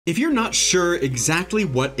If you're not sure exactly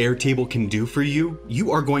what Airtable can do for you, you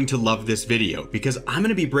are going to love this video because I'm going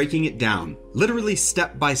to be breaking it down, literally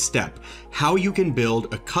step by step, how you can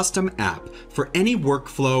build a custom app for any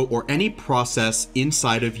workflow or any process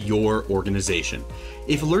inside of your organization.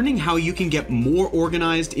 If learning how you can get more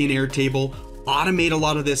organized in Airtable, automate a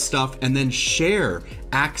lot of this stuff, and then share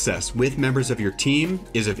access with members of your team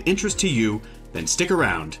is of interest to you, then stick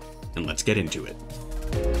around and let's get into it.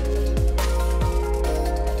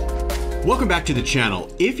 Welcome back to the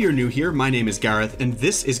channel. If you're new here, my name is Gareth and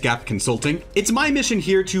this is Gap Consulting. It's my mission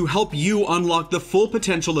here to help you unlock the full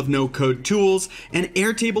potential of no-code tools, and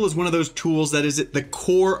Airtable is one of those tools that is at the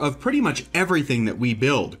core of pretty much everything that we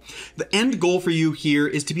build. The end goal for you here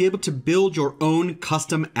is to be able to build your own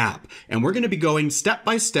custom app, and we're going to be going step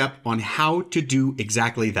by step on how to do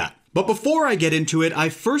exactly that. But before I get into it, I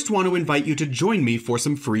first want to invite you to join me for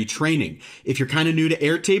some free training. If you're kind of new to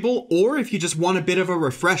Airtable, or if you just want a bit of a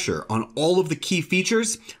refresher on all of the key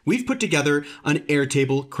features, we've put together an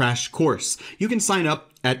Airtable crash course. You can sign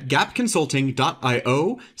up at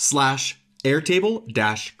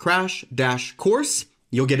gapconsulting.io/Airtable-crash-course.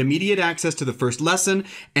 You'll get immediate access to the first lesson,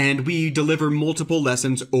 and we deliver multiple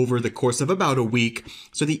lessons over the course of about a week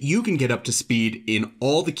so that you can get up to speed in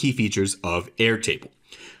all the key features of Airtable.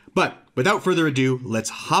 But without further ado, let's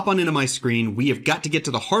hop on into my screen. We have got to get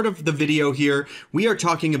to the heart of the video here. We are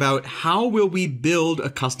talking about how will we build a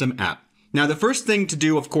custom app. Now, the first thing to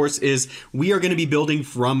do, of course, is we are going to be building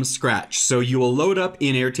from scratch. So you will load up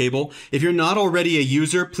in Airtable. If you're not already a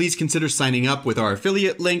user, please consider signing up with our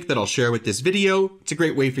affiliate link that I'll share with this video. It's a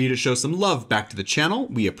great way for you to show some love back to the channel.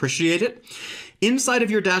 We appreciate it. Inside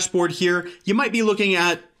of your dashboard here, you might be looking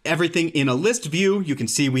at everything in a list view. You can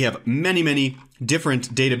see we have many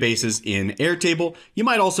different databases in Airtable. You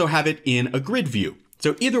might also have it in a grid view.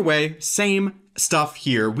 So either way, same stuff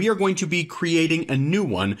here. We are going to be creating a new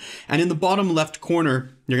one. And in the bottom left corner,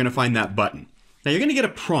 you're going to find that button. Now you're going to get a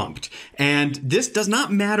prompt, and this does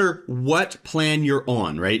not matter what plan you're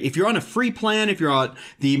on, right? If you're on a free plan, if you're on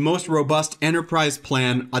the most robust enterprise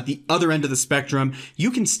plan at the other end of the spectrum, you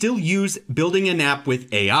can still use building an app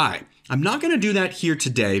with AI. I'm not going to do that here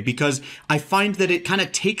today because I find that it kind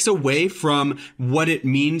of takes away from what it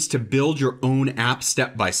means to build your own app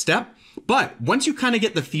step by step. But once you kind of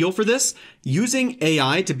get the feel for this, using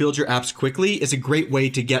AI to build your apps quickly is a great way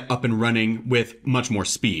to get up and running with much more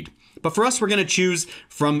speed. But for us, we're going to choose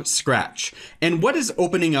from scratch. And what is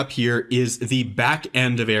opening up here is the back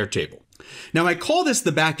end of Airtable. Now, I call this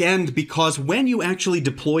the back end because when you actually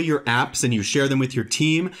deploy your apps and you share them with your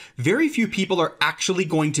team, very few people are actually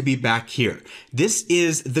going to be back here. This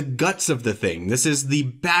is the guts of the thing. This is the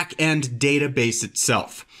back end database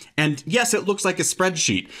itself. And yes, it looks like a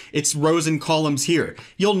spreadsheet. It's rows and columns here.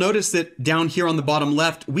 You'll notice that down here on the bottom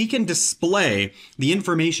left, we can display the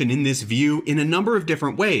information in this view in a number of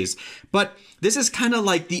different ways. But this is kind of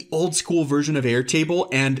like the old school version of Airtable,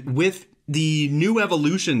 and with the new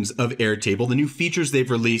evolutions of Airtable, the new features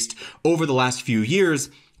they've released over the last few years,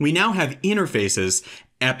 we now have interfaces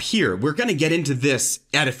up here. We're going to get into this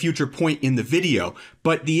at a future point in the video,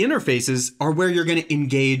 but the interfaces are where you're going to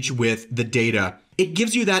engage with the data. It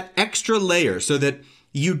gives you that extra layer so that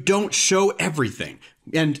you don't show everything.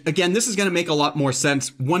 And again, this is going to make a lot more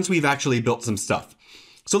sense once we've actually built some stuff.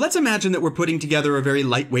 So let's imagine that we're putting together a very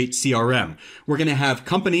lightweight CRM. We're going to have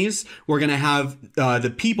companies, we're going to have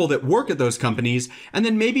the people that work at those companies, and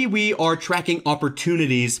then maybe we are tracking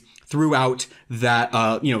opportunities throughout that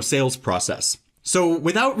sales process. So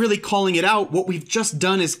without really calling it out, what we've just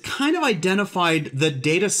done is kind of identified the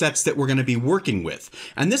data sets that we're going to be working with.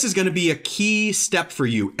 And this is going to be a key step for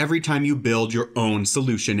you every time you build your own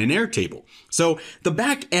solution in Airtable. So the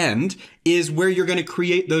back end is where you're going to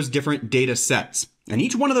create those different data sets. And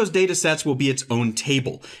each one of those data sets will be its own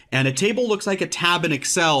table. And a table looks like a tab in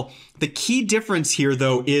Excel. The key difference here,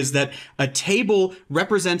 though, is that a table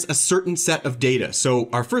represents a certain set of data. So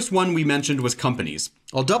our first one we mentioned was companies.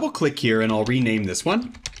 I'll double click here and I'll rename this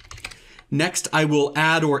one. Next, I will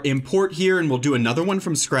add or import here, and we'll do another one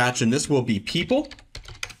from scratch, and this will be people.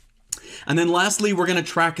 And then lastly, we're going to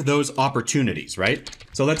track those opportunities, right?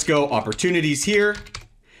 So let's go opportunities here,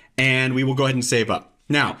 and we will go ahead and save up.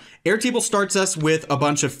 Now, Airtable starts us with a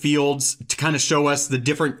bunch of fields to kind of show us the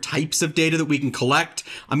different types of data that we can collect.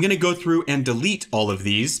 I'm going to go through and delete all of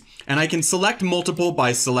these, and I can select multiple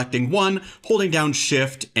by selecting one, holding down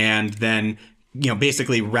Shift, and then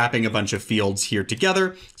basically wrapping a bunch of fields here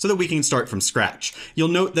together so that we can start from scratch. You'll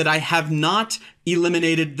note that I have not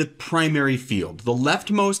eliminated the primary field. The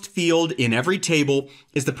leftmost field in every table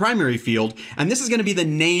is the primary field, and this is going to be the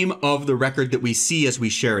name of the record that we see as we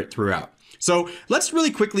share it throughout. So let's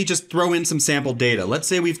really quickly just throw in some sample data. Let's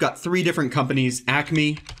say we've got 3 different companies,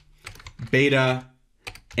 Acme, Beta,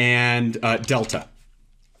 and Delta.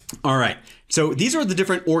 All right. So these are the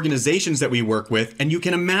different organizations that we work with. And you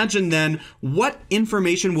can imagine then what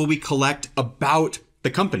information will we collect about the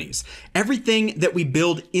companies. Everything that we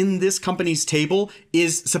build in this company's table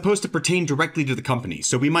is supposed to pertain directly to the company.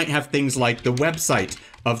 So we might have things like the website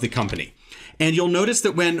of the company. And you'll notice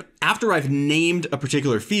that after I've named a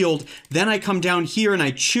particular field, then I come down here and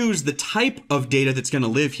I choose the type of data that's going to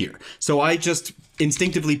live here. So I just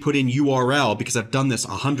instinctively put in URL because I've done this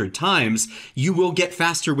 100 times. You will get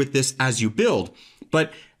faster with this as you build.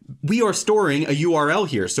 But we are storing a URL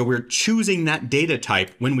here, so we're choosing that data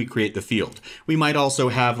type when we create the field. We might also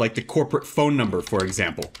have like the corporate phone number, for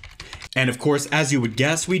example. And of course, as you would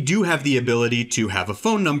guess, we do have the ability to have a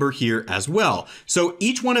phone number here as well. So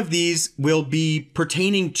each one of these will be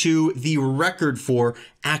pertaining to the record for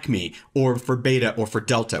Acme or for Beta or for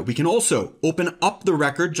Delta. We can also open up the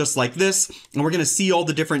record just like this, and we're going to see all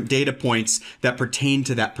the different data points that pertain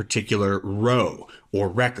to that particular row or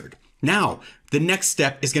record. Now, the next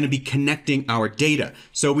step is going to be connecting our data.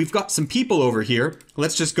 So we've got some people over here.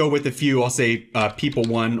 Let's just go with a few. I'll say people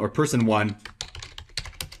 1 or person 1.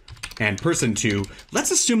 And person 2, let's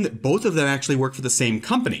assume that both of them actually work for the same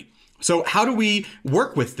company. So how do we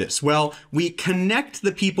work with this? Well, we connect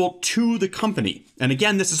the people to the company. And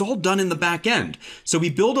again, this is all done in the back end. So we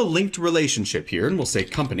build a linked relationship here, and we'll say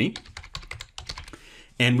company.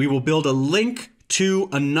 And we will build a link to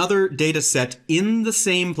another data set in the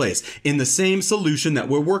same place, in the same solution that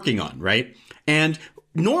we're working on, right? And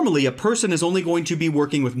normally, a person is only going to be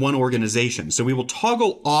working with one organization. So we will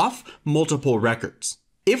toggle off multiple records.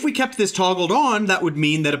 If we kept this toggled on, that would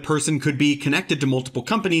mean that a person could be connected to multiple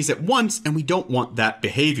companies at once, and we don't want that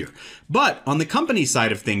behavior. But on the company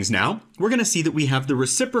side of things now, we're going to see that we have the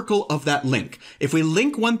reciprocal of that link. If we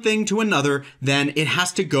link one thing to another, then it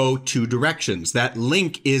has to go 2 directions. That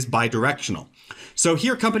link is bidirectional. So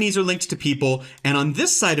here companies are linked to people, and on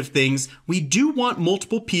this side of things, we do want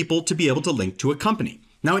multiple people to be able to link to a company.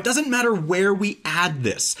 Now, it doesn't matter where we add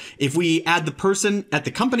this. If we add the person at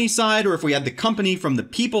the company side or if we add the company from the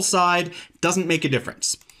people side, doesn't make a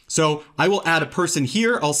difference. So I will add a person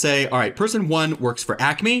here. I'll say, all right, person 1 works for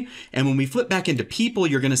Acme. And when we flip back into people,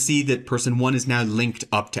 you're going to see that person 1 is now linked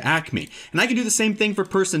up to Acme. And I can do the same thing for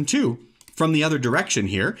person 2 from the other direction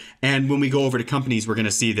here. And when we go over to companies, we're going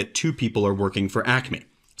to see that 2 people are working for Acme.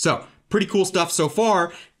 So pretty cool stuff so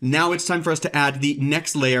far. Now it's time for us to add the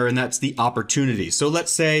next layer, and that's the opportunity. So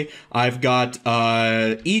let's say I've got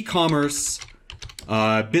e-commerce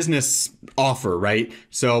business offer, right?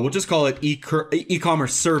 So we'll just call it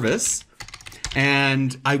e-commerce service.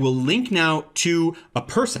 And I will link now to a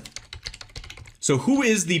person. So who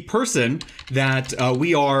is the person that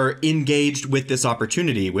we are engaged with this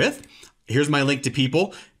opportunity with? Here's my link to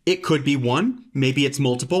people. It could be 1, maybe it's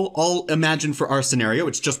multiple. I'll imagine for our scenario,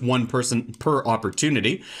 it's just 1 person per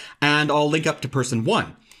opportunity, and I'll link up to person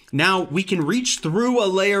 1. Now we can reach through a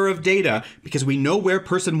layer of data because we know where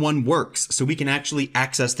person 1 works, so we can actually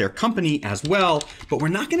access their company as well, but we're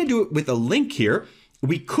not going to do it with a link here.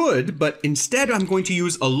 We could, but instead I'm going to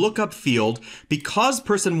use a lookup field. Because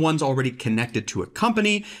person 1's already connected to a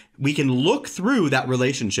company, we can look through that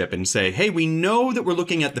relationship and say, hey, we know that we're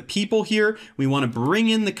looking at the people here. We want to bring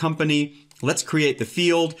in the company. Let's create the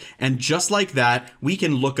field. And just like that, we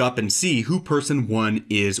can look up and see who person 1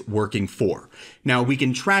 is working for. Now we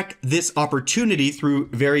can track this opportunity through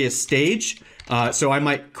various stage. So I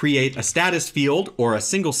might create a status field or a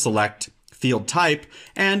single select field type,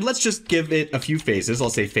 and let's just give it a few phases. I'll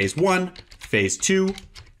say phase 1, phase 2,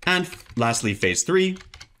 and lastly phase 3.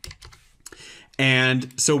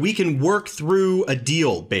 And so we can work through a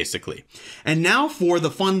deal basically. And now for the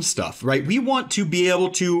fun stuff, right? We want to be able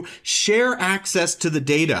to share access to the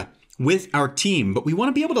data with our team, but we want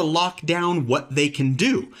to be able to lock down what they can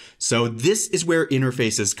do. So this is where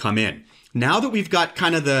interfaces come in. Now that we've got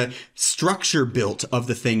kind of the structure built of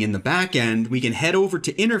the thing in the back end, we can head over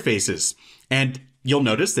to interfaces. And you'll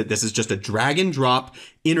notice that this is just a drag and drop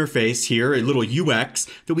interface here, a little UX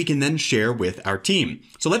that we can then share with our team.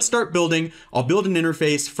 So let's start building. I'll build an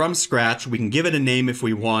interface from scratch. We can give it a name if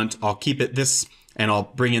we want. I'll keep it this, and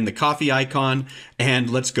I'll bring in the coffee icon, and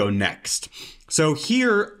let's go next. So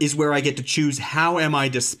here is where I get to choose how am I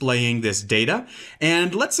displaying this data.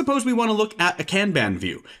 And let's suppose we want to look at a Kanban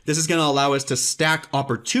view. This is going to allow us to stack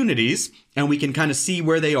opportunities, and we can kind of see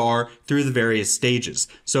where they are through the various stages.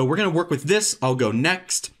 So we're going to work with this. I'll go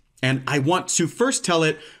next. And I want to first tell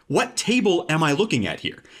it, what table am I looking at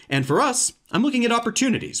here? And for us, I'm looking at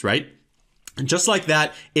opportunities, right? And just like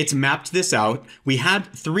that, it's mapped this out. We had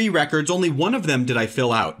 3 records. Only one of them did I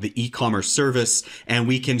fill out, the e-commerce service, and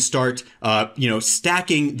we can start,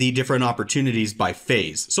 stacking the different opportunities by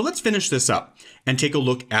phase. So let's finish this up and take a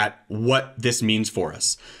look at what this means for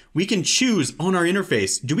us. We can choose on our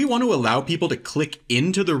interface, do we want to allow people to click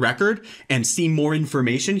into the record and see more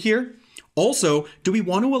information here? Also, do we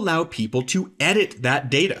want to allow people to edit that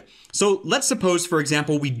data? So let's suppose, for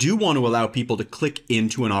example, we do want to allow people to click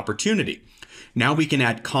into an opportunity. Now we can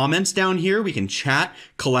add comments down here. We can chat,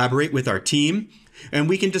 collaborate with our team, and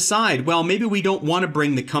we can decide, well, maybe we don't want to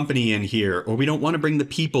bring the company in here, or we don't want to bring the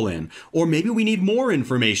people in, or maybe we need more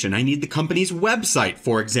information. I need the company's website,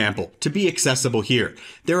 for example, to be accessible here.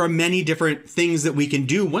 There are many different things that we can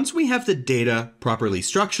do. Once we have the data properly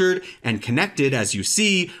structured and connected, as you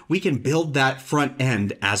see, we can build that front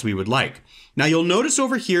end as we would like. Now you'll notice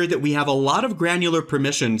over here that we have a lot of granular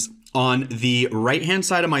permissions on the right-hand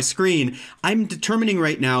side of my screen. I'm determining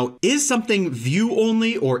right now, is something view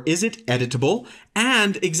only or is it editable?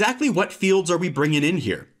 And exactly what fields are we bringing in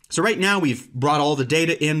here? So right now we've brought all the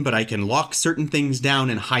data in, but I can lock certain things down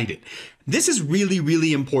and hide it. This is really,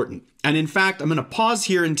 really important. And in fact, I'm going to pause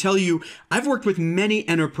here and tell you, I've worked with many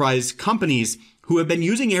enterprise companies who have been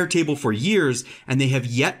using Airtable for years, and they have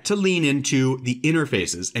yet to lean into the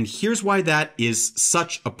interfaces. And here's why that is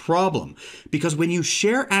such a problem. Because when you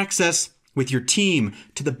share access with your team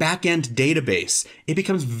to the backend database, it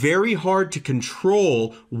becomes very hard to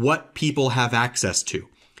control what people have access to.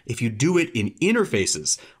 If you do it in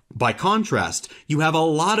interfaces, by contrast, you have a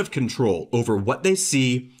lot of control over what they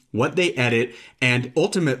see, what they edit, and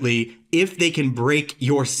ultimately, if they can break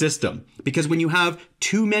your system. Because when you have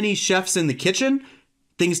too many chefs in the kitchen,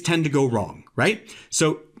 things tend to go wrong, right?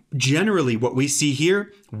 So generally what we see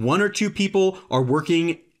here, 1 or 2 people are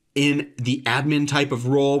working in the admin type of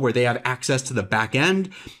role where they have access to the back end.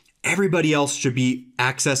 Everybody else should be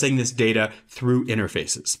accessing this data through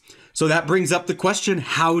interfaces. So that brings up the question,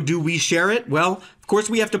 how do we share it? Well, of course,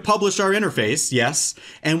 we have to publish our interface, yes.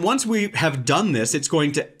 And once we have done this, it's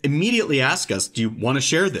going to immediately ask us, do you want to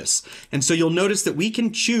share this? And so you'll notice that we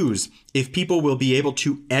can choose if people will be able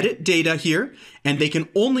to edit data here, and they can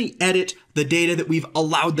only edit the data that we've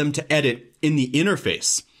allowed them to edit in the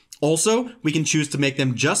interface. Also, we can choose to make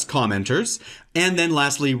them just commenters, and then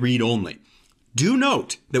lastly, read only. Do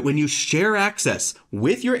note that when you share access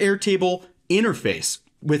with your Airtable interface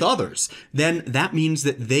with others, then that means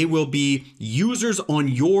that they will be users on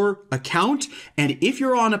your account. And if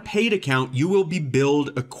you're on a paid account, you will be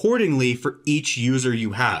billed accordingly for each user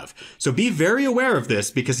you have. So be very aware of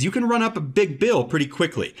this because you can run up a big bill pretty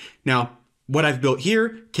quickly. Now, what I've built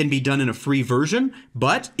here can be done in a free version,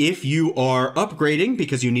 but if you are upgrading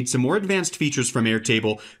because you need some more advanced features from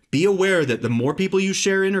Airtable, be aware that the more people you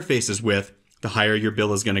share interfaces with, the higher your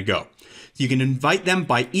bill is going to go. You can invite them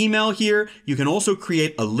by email here. You can also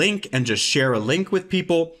create a link and just share a link with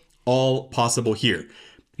people, all possible here.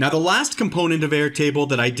 Now, the last component of Airtable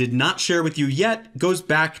that I did not share with you yet goes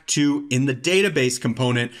back to, in the database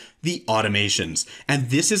component, the automations.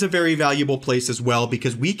 And this is a very valuable place as well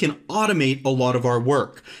because we can automate a lot of our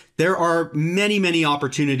work. There are many, many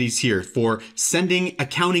opportunities here for sending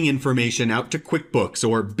accounting information out to QuickBooks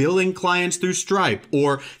or billing clients through Stripe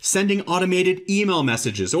or sending automated email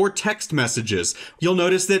messages or text messages. You'll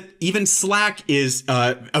notice that even Slack is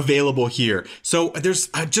available here. So there's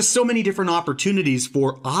just so many different opportunities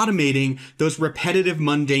for automating those repetitive,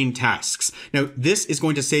 mundane tasks. Now, this is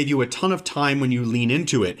going to save you a ton of time when you lean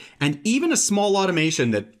into it. And even a small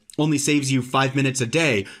automation that only saves you 5 minutes a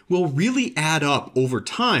day will really add up over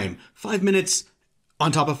time. 5 minutes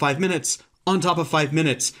on top of 5 minutes on top of 5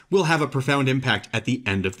 minutes will have a profound impact at the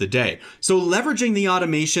end of the day. So leveraging the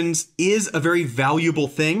automations is a very valuable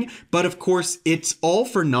thing, but of course it's all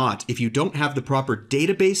for naught if you don't have the proper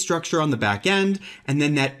database structure on the back end and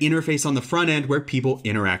then that interface on the front end where people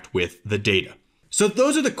interact with the data. So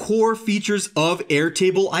those are the core features of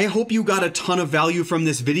Airtable. I hope you got a ton of value from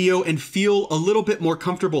this video and feel a little bit more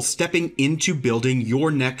comfortable stepping into building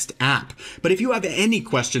your next app. But if you have any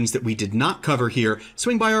questions that we did not cover here,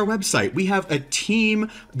 swing by our website. We have a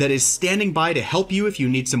team that is standing by to help you if you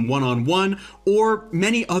need some one-on-one or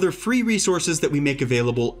many other free resources that we make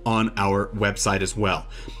available on our website as well.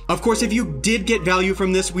 Of course, if you did get value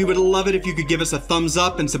from this, we would love it if you could give us a thumbs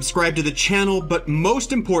up and subscribe to the channel, but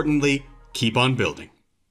most importantly, keep on building.